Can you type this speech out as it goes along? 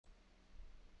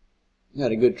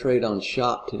Had a good trade on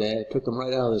shop today. I took them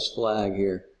right out of this flag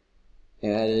here.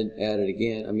 Added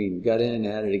again. I mean, got in,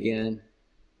 added again.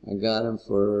 I got them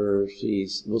for,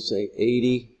 geez, we'll say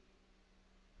 80.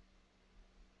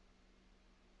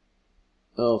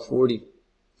 Oh,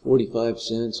 45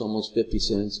 cents, almost 50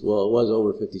 cents. Well, it was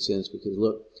over 50 cents because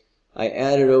look, I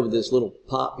added over this little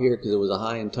pop here because it was a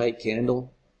high and tight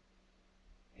candle.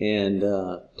 And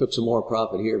took some more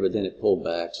profit here, but then it pulled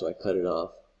back, so I cut it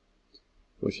off.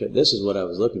 This is what I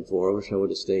was looking for. I wish I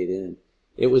would have stayed in.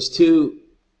 It was too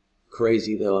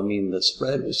crazy, though. I mean, the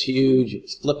spread was huge.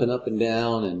 It's flipping up and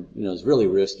down, and you know, it's really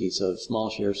risky. So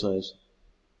small share size.